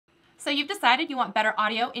So you've decided you want better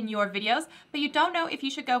audio in your videos, but you don't know if you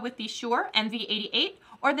should go with the Shure MV88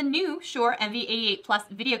 or the new Shure MV88 Plus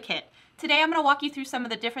Video Kit. Today I'm going to walk you through some of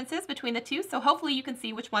the differences between the two, so hopefully you can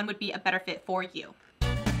see which one would be a better fit for you.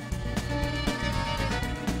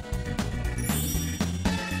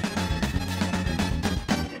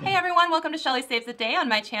 Hey everyone, welcome to Shelly Saves the Day. On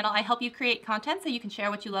my channel, I help you create content so you can share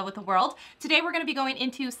what you love with the world. Today we're going to be going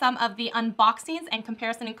into some of the unboxings and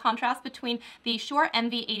comparison and contrast between the Shure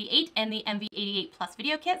MV88 and the MV88 Plus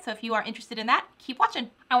Video Kit. So if you are interested in that, keep watching.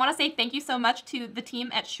 I want to say thank you so much to the team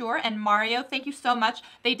at Shure and Mario. Thank you so much.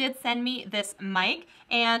 They did send me this mic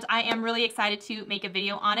and I am really excited to make a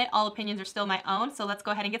video on it. All opinions are still my own, so let's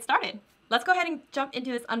go ahead and get started. Let's go ahead and jump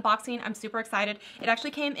into this unboxing. I'm super excited. It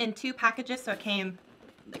actually came in two packages, so it came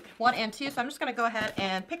like 1 and 2, so I'm just going to go ahead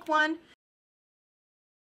and pick one.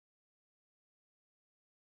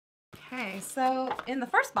 Okay, so in the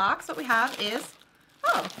first box what we have is,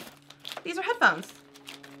 oh, these are headphones.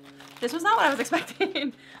 This was not what I was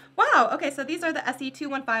expecting. Wow, okay, so these are the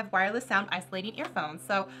SE215 wireless sound isolating earphones.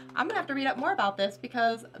 So I'm going to have to read up more about this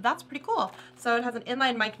because that's pretty cool. So it has an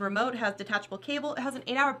inline mic remote, it has detachable cable, it has an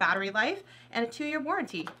 8-hour battery life, and a 2-year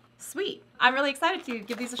warranty. Sweet. I'm really excited to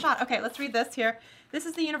give these a shot. Okay, let's read this here. This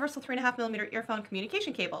is the universal 3.5mm earphone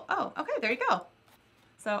communication cable. Oh, okay, there you go.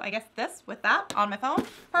 So I guess this with that on my phone.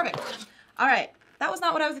 Perfect. All right, that was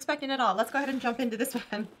not what I was expecting at all. Let's go ahead and jump into this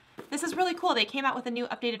one. This is really cool. They came out with a new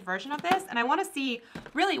updated version of this, and I want to see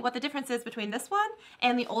really what the difference is between this one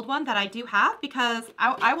and the old one that I do have, because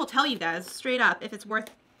I will tell you guys straight up if it's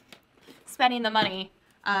worth spending the money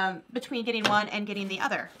between getting one and getting the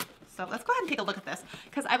other. So let's go ahead and take a look at this,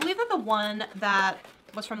 because I believe that the one that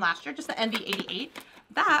was from last year, just the MV88,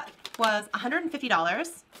 that was $150.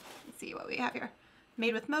 Let's see what we have here.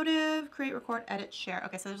 Made with motive, create, record, edit, share.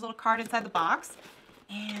 Okay, so there's a little card inside the box.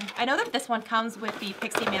 And I know that this one comes with the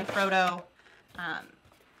Pixie Manfrotto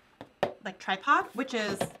like tripod, which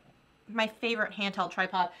is my favorite handheld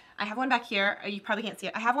tripod. I have one back here. You probably can't see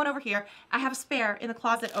it. I have one over here. I have a spare in the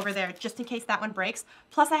closet over there just in case that one breaks.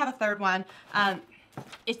 Plus I have a third one.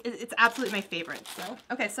 It's absolutely my favorite. So,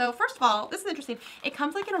 okay, so first of all, this is interesting. It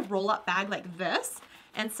comes like in a roll-up bag like this.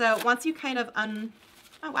 And so once you kind of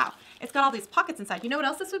oh wow, it's got all these pockets inside. You know what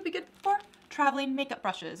else this would be good for? Traveling makeup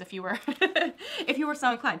brushes, if you were if you were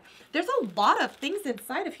so inclined. There's a lot of things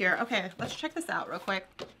inside of here. Okay, let's check this out real quick.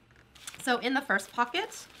 So in the first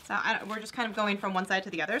pocket, so we're just kind of going from one side to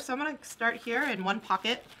the other. So I'm gonna start here in one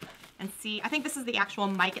pocket and see. I think this is the actual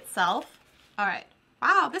mic itself. All right.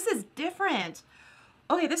 Wow, this is different.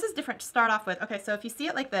 Okay, this is different to start off with. Okay, so if you see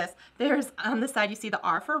it like this, there's on the side you see the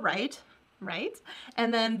R for right,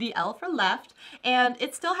 and then the L for left, and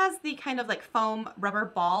it still has the kind of like foam rubber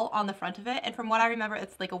ball on the front of it, and from what I remember,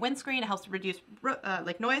 it's like a windscreen. It helps to reduce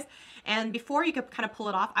like noise, and before you could kind of pull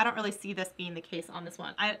it off, I don't really see this being the case on this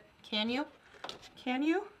one. Can you?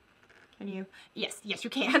 Yes,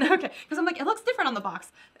 you can. Okay, because I'm like, it looks different on the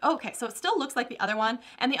box. Okay, so it still looks like the other one.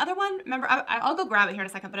 And the other one, remember, I'll go grab it here in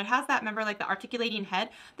a second, but it has that, remember, like the articulating head.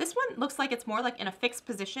 This one looks like it's more like in a fixed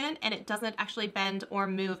position and it doesn't actually bend or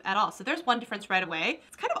move at all. So there's one difference right away.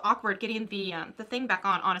 It's kind of awkward getting the thing back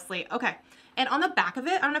on, honestly. Okay, and on the back of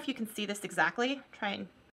it, I don't know if you can see this exactly. Try and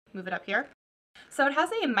move it up here. So it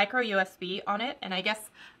has a micro USB on it, and I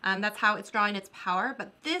guess that's how it's drawing its power,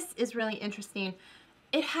 but this is really interesting.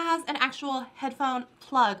 It has an actual headphone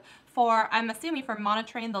plug for, I'm assuming, for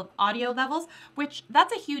monitoring the audio levels, which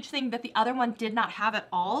that's a huge thing that the other one did not have at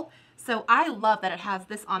all. So I love that it has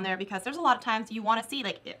this on there, because there's a lot of times you want to see,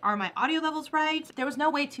 like, are my audio levels right? There was no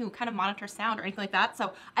way to kind of monitor sound or anything like that.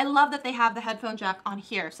 So I love that they have the headphone jack on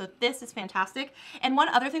here. So this is fantastic. And one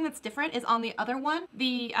other thing that's different is on the other one,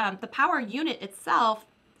 the power unit itself,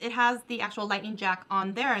 it has the actual lightning jack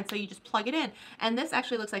on there, and so you just plug it in. And this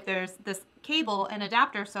actually looks like there's this cable and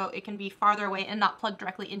adapter, so it can be farther away and not plugged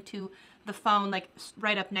directly into the phone, like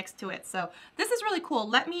right up next to it. So this is really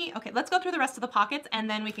cool. Okay, let's go through the rest of the pockets and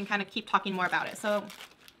then we can kind of keep talking more about it. So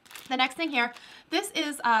the next thing here, this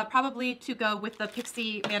is probably to go with the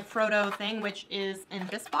Pixie Manfrotto thing, which is in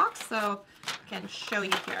this box. So I can show you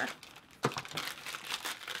here.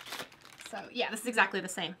 So yeah, this is exactly the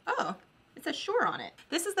same. Oh, it says Shure on it.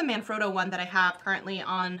 This is the Manfrotto one that I have currently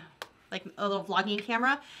on like a little vlogging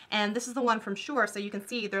camera, and this is the one from Shure, so you can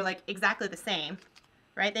see they're like exactly the same,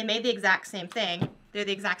 right? They made the exact same thing. They're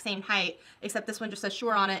the exact same height, except this one just says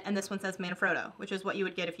Shure on it, and this one says Manfrotto, which is what you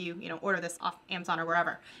would get if you order this off Amazon or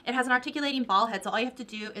wherever. It has an articulating ball head, so all you have to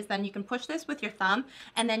do is then you can push this with your thumb,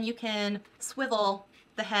 and then you can swivel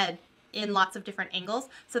the head in lots of different angles.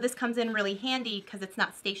 So this comes in really handy because it's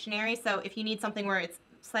not stationary. So if you need something where it's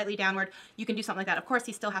slightly downward, you can do something like that. Of course,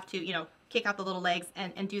 you still have to, you know, kick out the little legs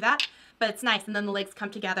and do that, but it's nice. And then the legs come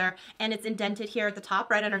together, and it's indented here at the top,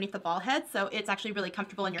 right underneath the ball head. So it's actually really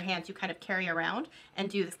comfortable in your hand to kind of carry around and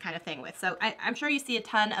do this kind of thing with. So I'm sure you see a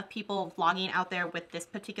ton of people vlogging out there with this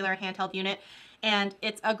particular handheld unit. And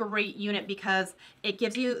it's a great unit because it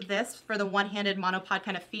gives you this for the one-handed monopod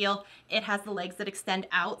kind of feel. It has the legs that extend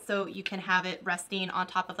out, so you can have it resting on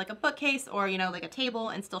top of like a bookcase or, you know, like a table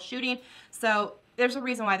and still shooting. So there's a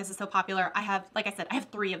reason why this is so popular. I have, like I said, I have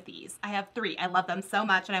 3 of these. I have 3. I love them so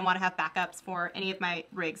much, and I want to have backups for any of my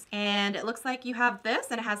rigs. And it looks like you have this,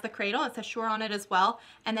 and it has the cradle. It says Shure on it as well.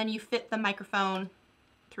 And then you fit the microphone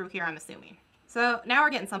through here, I'm assuming. So now we're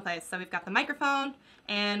getting someplace. So we've got the microphone,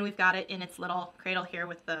 and we've got it in its little cradle here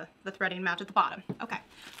with the threading mount at the bottom. Okay,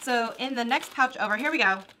 so in the next pouch over, here we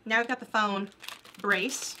go. Now we've got the phone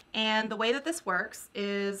brace, and the way that this works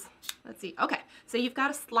is, let's see, okay, so you've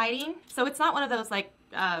got a sliding, so it's not one of those like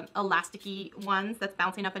elasticy ones that's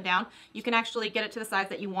bouncing up and down. You can actually get it to the size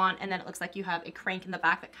that you want, and then it looks like you have a crank in the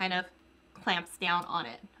back that kind of clamps down on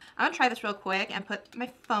it. I'm gonna try this real quick and put my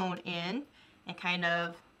phone in and kind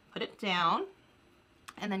of put it down,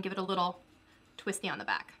 and then give it a little twisty on the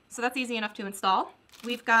back. So that's easy enough to install.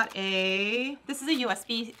 We've got this is a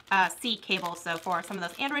USB-C cable, so for some of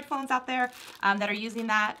those Android phones out there that are using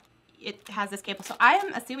that, it has this cable. So I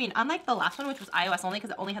am assuming, unlike the last one, which was iOS only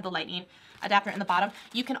because it only had the lightning adapter in the bottom,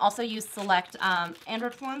 you can also use select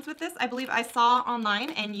Android phones with this. I believe I saw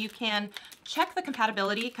online, and you can check the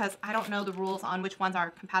compatibility because I don't know the rules on which ones are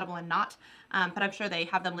compatible and not, but I'm sure they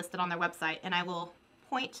have them listed on their website, and I will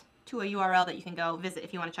point to a URL that you can go visit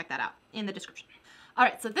if you want to check that out in the description. All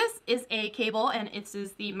right, so this is a cable, and it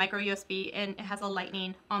is the micro USB, and it has a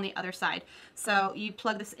lightning on the other side. So you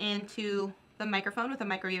plug this into the microphone with a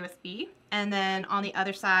micro USB, and then on the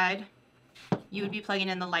other side, you would be plugging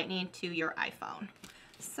in the lightning to your iPhone.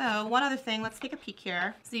 So one other thing, let's take a peek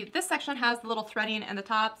here. See, this section has the little threading at the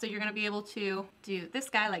top, so you're gonna be able to do this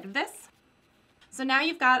guy like this. So now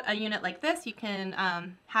you've got a unit like this. You can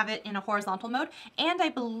have it in a horizontal mode, and I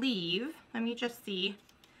believe, let me just see,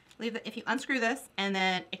 that if you unscrew this and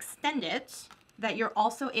then extend it, that you're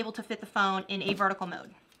also able to fit the phone in a vertical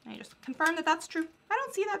mode. I just confirm that that's true. I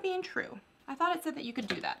don't see that being true. I thought it said that you could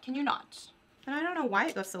do that. Can you not? And I don't know why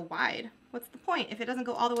it goes so wide. What's the point if it doesn't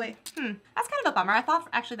go all the way? That's kind of a bummer. I thought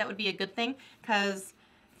actually that would be a good thing, because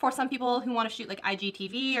for some people who want to shoot like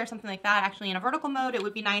IGTV or something like that, actually in a vertical mode, it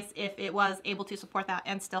would be nice if it was able to support that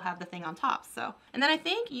and still have the thing on top. So, and then I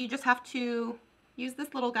think you just have to use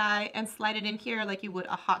this little guy and slide it in here like you would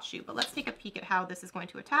a hot shoe. But let's take a peek at how this is going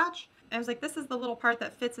to attach. I was like, this is the little part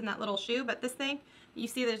that fits in that little shoe, but this thing, you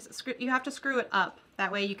see there's a screw, you have to screw it up.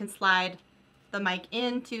 That way you can slide the mic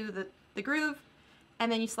into the groove,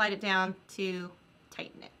 and then you slide it down to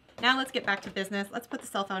tighten it. Now let's get back to business. Let's put the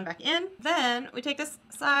cell phone back in. Then we take this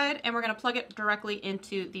side and we're gonna plug it directly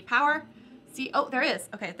into the power. See, oh, there is.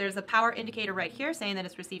 Okay, there's a power indicator right here saying that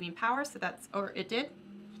it's receiving power, so that's, or it did.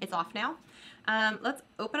 It's off now. Let's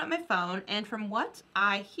open up my phone, and from what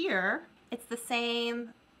I hear, it's the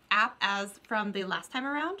same app as from the last time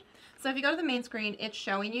around. So if you go to the main screen, it's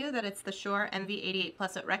showing you that it's the Shure MV88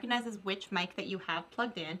 Plus. So it recognizes which mic that you have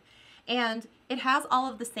plugged in, and it has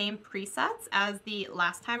all of the same presets as the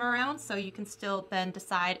last time around, so you can still then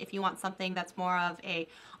decide if you want something that's more of a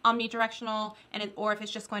omnidirectional, or if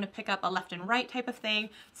it's just going to pick up a left and right type of thing.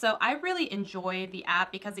 So I really enjoy the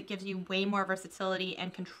app because it gives you way more versatility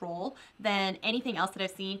and control than anything else that I've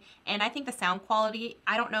seen. And I think the sound quality,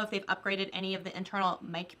 I don't know if they've upgraded any of the internal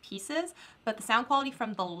mic pieces, but the sound quality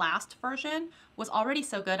from the last version was already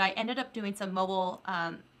so good. I ended up doing some mobile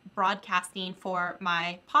broadcasting for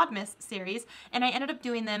my Podmas series, and I ended up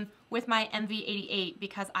doing them with my MV88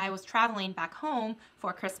 because I was traveling back home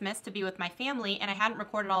for Christmas to be with my family, and I hadn't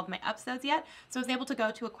recorded all of my episodes yet, so I was able to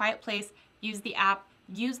go to a quiet place, use the app,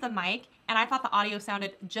 use the mic, and I thought the audio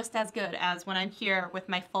sounded just as good as when I'm here with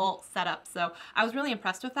my full setup. So I was really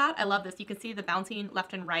impressed with that. I love this. You can see the bouncing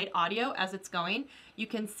left and right audio as it's going. You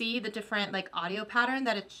can see the different like audio pattern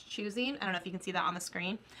that it's choosing. I don't know if you can see that on the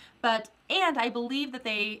screen, and I believe that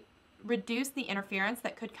they reduce the interference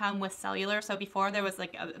that could come with cellular. So before there was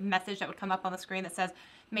like a message that would come up on the screen that says,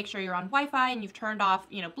 make sure you're on Wi-Fi and you've turned off,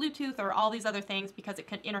 you know, Bluetooth or all these other things because it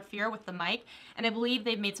could interfere with the mic. And I believe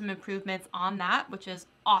they've made some improvements on that, which is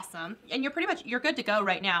awesome. And you're good to go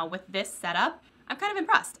right now with this setup. I'm kind of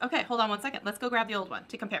impressed. Okay, hold on one second. Let's go grab the old one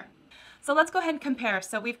to compare. So let's go ahead and compare.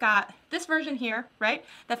 So we've got this version here, right,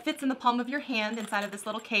 that fits in the palm of your hand inside of this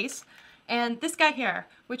little case. And this guy here,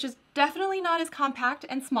 which is definitely not as compact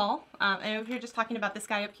and small. And if you're just talking about this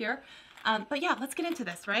guy up here. But yeah, let's get into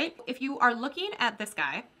this, right? If you are looking at this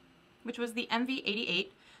guy, which was the MV88,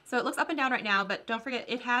 So it looks up and down right now, but don't forget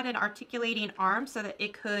it had an articulating arm so that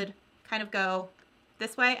it could kind of go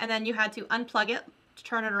this way, and then you had to unplug it to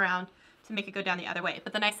turn it around to make it go down the other way.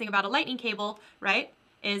 But the nice thing about a lightning cable, right,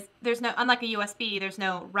 is there's no, unlike a USB, there's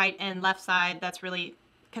no right and left side that's really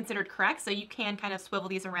considered correct, so you can kind of swivel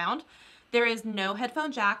these around. There is no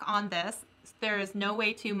headphone jack on this. There is no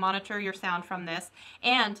way to monitor your sound from this,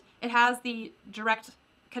 and it has the direct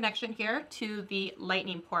connection here to the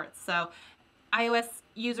lightning ports. So iOS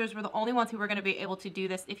users were the only ones who were going to be able to do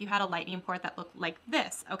this if you had a lightning port that looked like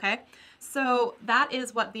this, okay? So that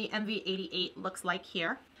is what the MV88 looks like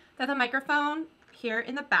here. Then the microphone here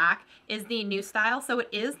in the back is the new style, so it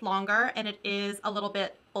is longer and it is a little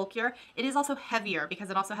bit bulkier. It is also heavier because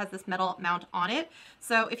it also has this metal mount on it.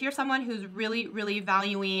 So if you're someone who's really, really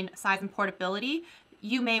valuing size and portability,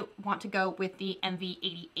 you may want to go with the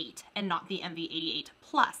MV88 and not the MV88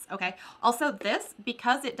 Plus, okay? Also this,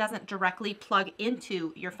 because it doesn't directly plug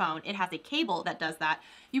into your phone, it has a cable that does that.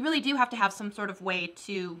 You really do have to have some sort of way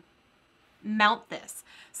to mount this.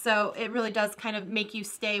 So it really does kind of make you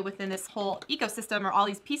stay within this whole ecosystem or all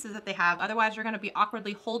these pieces that they have. Otherwise, you're going to be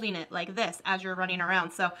awkwardly holding it like this as you're running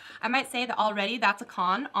around. So I might say that already that's a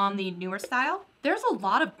con on the newer style. There's a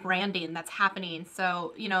lot of branding that's happening.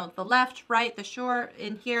 So, you know, the left, right, the Shure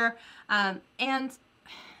in here. And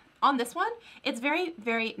on this one, it's very,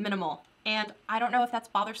 very minimal. And I don't know if that's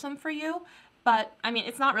bothersome for you, but I mean,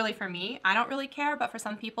 it's not really for me. I don't really care, but for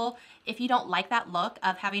some people, if you don't like that look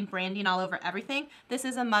of having branding all over everything, this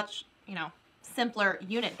is a much, you know, simpler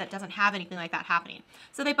unit that doesn't have anything like that happening.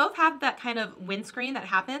 So they both have that kind of windscreen that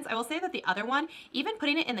happens. I will say that the other one, even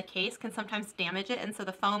putting it in the case can sometimes damage it, and so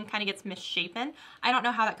the foam kind of gets misshapen. I don't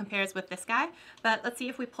know how that compares with this guy, but let's see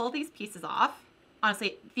if we pull these pieces off.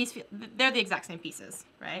 Honestly, they're the exact same pieces,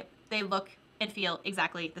 right? They look and feel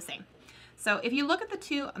exactly the same. So if you look at the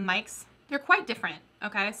two mics, they're quite different,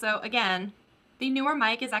 okay? So again, the newer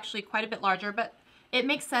mic is actually quite a bit larger, but it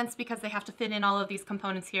makes sense because they have to fit in all of these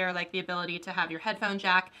components here, like the ability to have your headphone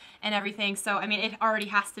jack and everything. So, I mean, it already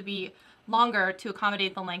has to be longer to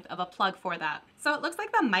accommodate the length of a plug for that. So it looks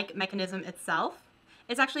like the mic mechanism itself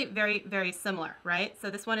is actually very, very similar, right? So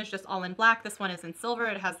this one is just all in black. This one is in silver.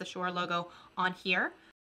 It has the Shure logo on here.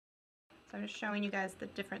 So I'm just showing you guys the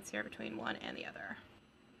difference here between one and the other.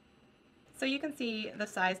 So you can see the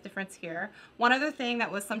size difference here. One other thing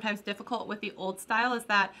that was sometimes difficult with the old style is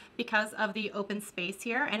that because of the open space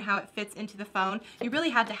here and how it fits into the phone, you really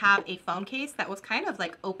had to have a phone case that was kind of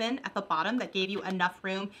like open at the bottom that gave you enough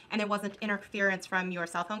room and there wasn't interference from your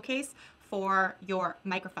cell phone case for your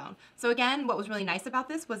microphone. So again, what was really nice about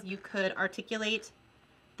this was you could articulate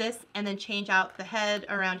this and then change out the head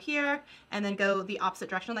around here and then go the opposite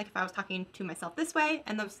direction, like if I was talking to myself this way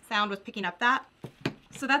and the sound was picking up that.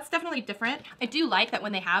 So that's definitely different. I do like that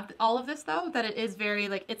when they have all of this though, that it is very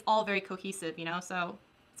like, it's all very cohesive, you know, so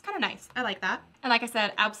it's kind of nice. I like that. And like I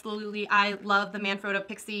said, absolutely, I love the Manfrotto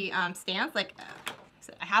Pixie stands. Like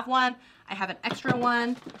I have one, I have an extra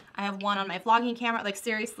one, I have one on my vlogging camera, like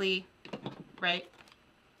seriously, right?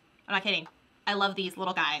 I'm not kidding. I love these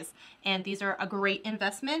little guys and these are a great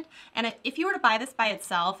investment. And if you were to buy this by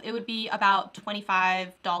itself, it would be about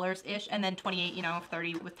 $25-ish and then 28, you know,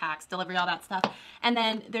 30 with tax, delivery, all that stuff. And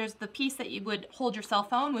then there's the piece that you would hold your cell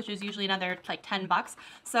phone, which is usually another like 10 bucks.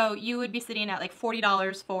 So you would be sitting at like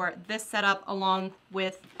 $40 for this setup along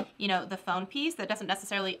with, you know, the phone piece that doesn't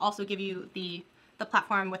necessarily also give you the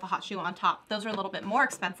platform with a hot shoe on top. Those are a little bit more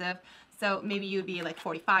expensive. So maybe you would be like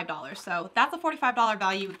 $45. So that's a $45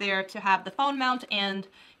 value there to have the phone mount and,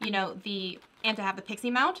 you know, and to have the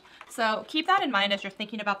Pixie mount. So keep that in mind as you're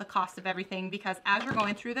thinking about the cost of everything, because as you're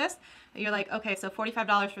going through this, you're like, okay, so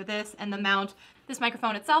 $45 for this and the mount. This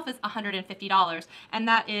microphone itself is $150. And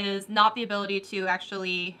that is not the ability to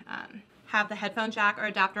actually have the headphone jack or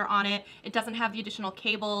adapter on it. It doesn't have the additional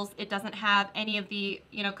cables. It doesn't have any of the,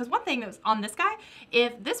 you know, because one thing that was on this guy,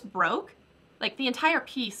 if this broke, like the entire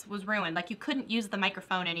piece was ruined. Like you couldn't use the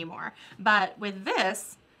microphone anymore. But with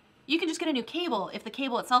this, you can just get a new cable if the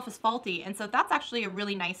cable itself is faulty. And so that's actually a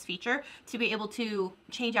really nice feature to be able to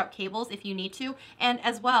change out cables if you need to. And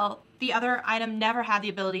as well, the other item never had the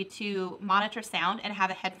ability to monitor sound and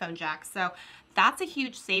have a headphone jack. So that's a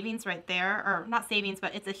huge savings right there, or not savings,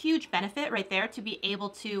 but it's a huge benefit right there to be able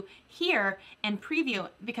to hear and preview.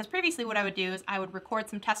 Because previously what I would do is I would record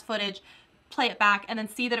some test footage, play it back, and then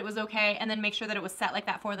see that it was okay, and then make sure that it was set like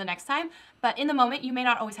that for the next time. But in the moment, you may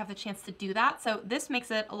not always have the chance to do that. So this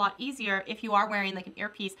makes it a lot easier if you are wearing like an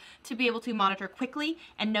earpiece to be able to monitor quickly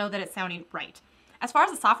and know that it's sounding right. As far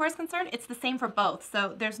as the software is concerned, it's the same for both.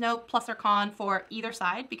 So there's no plus or con for either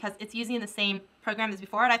side because it's using the same program as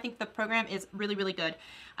before, and I think the program is really, really good.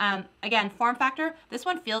 Again, form factor, this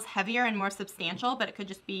one feels heavier and more substantial, but it could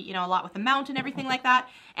just be, you know, a lot with the mount and everything like that.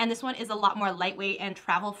 And this one is a lot more lightweight and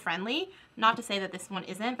travel friendly. Not to say that this one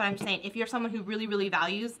isn't, but I'm just saying if you're someone who really, really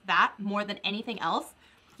values that more than anything else,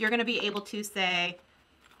 you're gonna be able to say,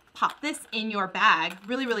 pop this in your bag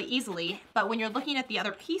really, really easily. But when you're looking at the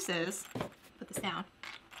other pieces, put this down.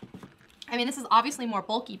 I mean, this is obviously more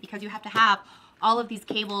bulky because you have to have all of these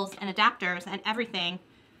cables and adapters and everything.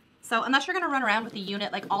 So unless you're gonna run around with the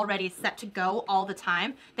unit like already set to go all the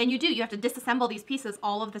time, then you have to disassemble these pieces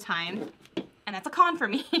all of the time. And that's a con for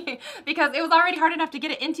me because it was already hard enough to get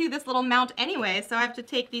it into this little mount anyway. So I have to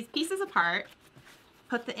take these pieces apart,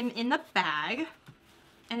 put them in the bag,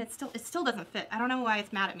 and it still doesn't fit. I don't know why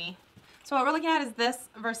it's mad at me. So what we're looking at is this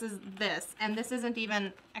versus this, and this isn't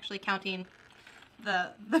even actually counting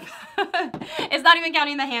it's not even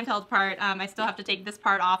counting the handheld part. I still have to take this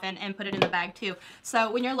part off and put it in the bag too.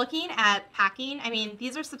 So when you're looking at packing, I mean,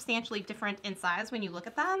 these are substantially different in size when you look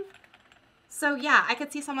at them. So yeah, I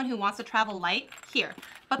could see someone who wants to travel light here,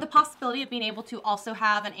 but the possibility of being able to also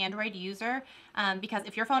have an Android user, because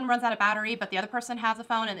if your phone runs out of battery, but the other person has a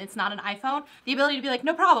phone and it's not an iPhone, the ability to be like,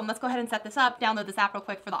 no problem, let's go ahead and set this up, download this app real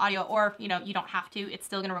quick for the audio, or, you know, you don't have to, it's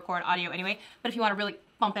still gonna record audio anyway, but if you wanna really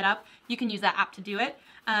bump it up, you can use that app to do it.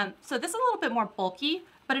 So this is a little bit more bulky,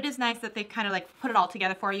 but it is nice that they kind of like put it all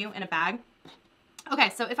together for you in a bag. Okay,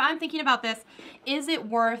 so if I'm thinking about this, is it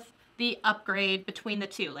worth the upgrade between the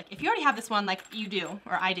two? Like if you already have this one like you do,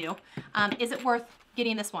 or I do, is it worth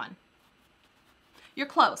getting this one? You're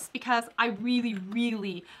close because I really,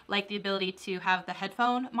 really like the ability to have the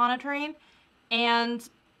headphone monitoring, and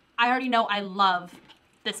I already know I love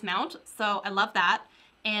this mount, so I love that.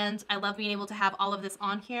 And I love being able to have all of this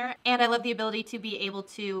on here. And I love the ability to be able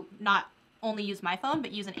to not only use my phone,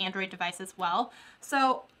 but use an Android device as well.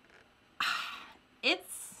 So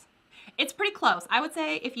it's pretty close. I would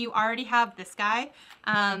say if you already have this guy,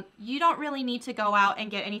 you don't really need to go out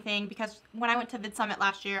and get anything, because when I went to Vid Summit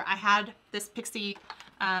last year, I had this Pixie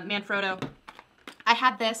Manfrotto. I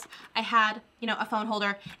had this, I had, you know, a phone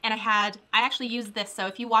holder, and I actually used this. So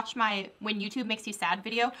if you watch my When YouTube Makes You Sad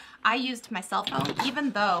video, I used my cell phone,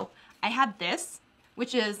 even though I had this,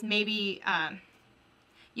 which is maybe,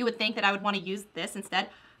 you would think that I would want to use this instead.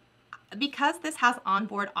 Because this has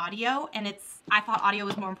onboard audio, and I thought audio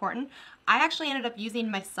was more important, I actually ended up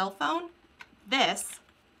using my cell phone, this,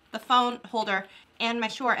 the phone holder, and my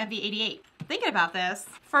Shure MV88. Thinking about this,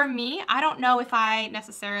 for me, I don't know if I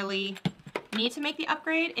necessarily need to make the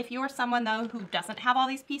upgrade. If you are someone though who doesn't have all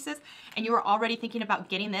these pieces and you are already thinking about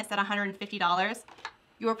getting this at $150,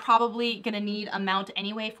 you are probably gonna need a mount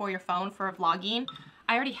anyway for your phone for vlogging.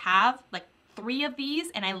 I already have like 3 of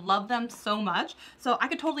these and I love them so much. So I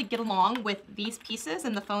could totally get along with these pieces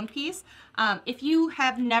and the phone piece. If you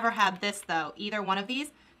have never had this though, either one of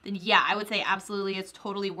these, then yeah, I would say absolutely it's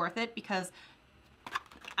totally worth it because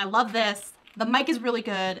I love this. The mic is really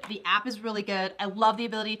good. The app is really good. I love the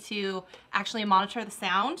ability to actually monitor the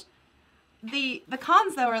sound. The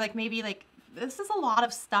cons though are like maybe like this is a lot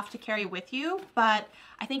of stuff to carry with you, but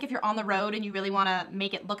I think if you're on the road and you really want to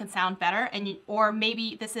make it look and sound better, and or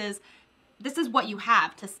maybe this is what you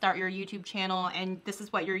have to start your YouTube channel and this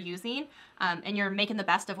is what you're using, and you're making the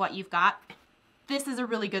best of what you've got, this is a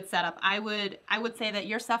really good setup. I would say that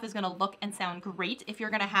your stuff is going to look and sound great if you're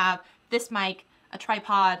going to have this mic, a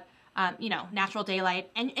tripod, you know, natural daylight,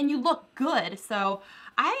 and you look good. So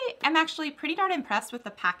I am actually pretty darn impressed with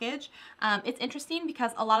the package. It's interesting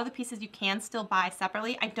because a lot of the pieces you can still buy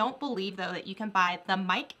separately. I don't believe though that you can buy the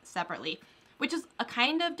mic separately, which is a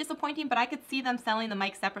kind of disappointing, but I could see them selling the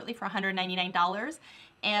mic separately for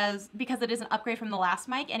 $199 because it is an upgrade from the last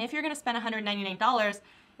mic. And if you're gonna spend $199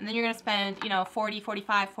 and then you're gonna spend, you know, $40,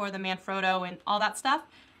 $45 for the Manfrotto and all that stuff,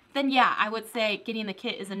 then yeah, I would say getting the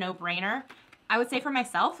kit is a no-brainer. I would say for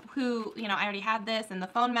myself, who, you know, I already had this and the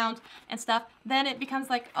phone mount and stuff, then it becomes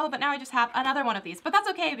like, oh, but now I just have another one of these. But that's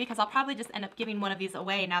okay because I'll probably just end up giving one of these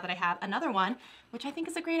away now that I have another one, which I think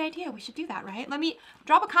is a great idea. We should do that, right? Let me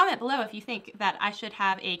drop a comment below if you think that I should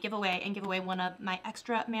have a giveaway and give away one of my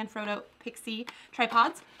extra Manfrotto Pixie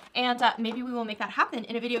tripods. And maybe we will make that happen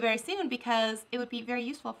in a video very soon because it would be very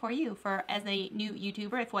useful for you as a new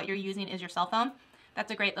YouTuber if what you're using is your cell phone. That's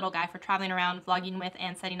a great little guy for traveling around, vlogging with,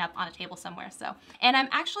 and setting up on a table somewhere. So, and I'm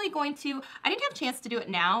actually going to, I didn't have a chance to do it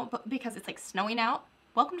now, but because it's like snowing out,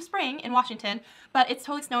 welcome to spring in Washington, but it's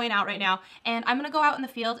totally snowing out right now. And I'm gonna go out in the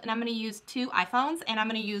field and I'm gonna use 2 iPhones, and I'm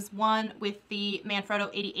gonna use one with the Manfrotto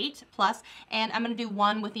 88 Plus, and I'm gonna do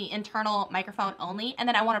one with the internal microphone only. And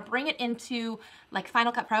then I wanna bring it into like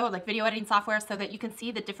Final Cut Pro, or like video editing software, so that you can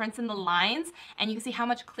see the difference in the lines and you can see how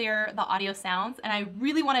much clearer the audio sounds. And I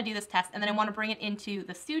really wanna do this test, and then I wanna bring it into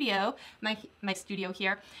the studio, my studio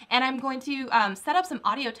here, and I'm going to set up some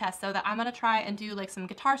audio tests so that I'm gonna try and do like some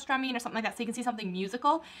guitar strumming or something like that, so you can see something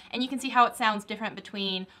musical and you can see how it sounds different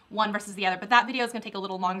between one versus the other. But that video is gonna take a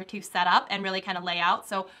little longer to set up and really kind of lay out.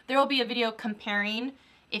 So there will be a video comparing.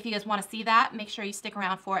 If you guys want to see that, make sure you stick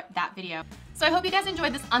around for that video. So I hope you guys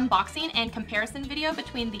enjoyed this unboxing and comparison video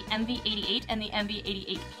between the MV88 and the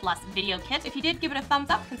MV88 Plus video kit. If you did, give it a thumbs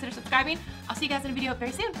up, consider subscribing. I'll see you guys in a video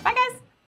very soon. Bye guys!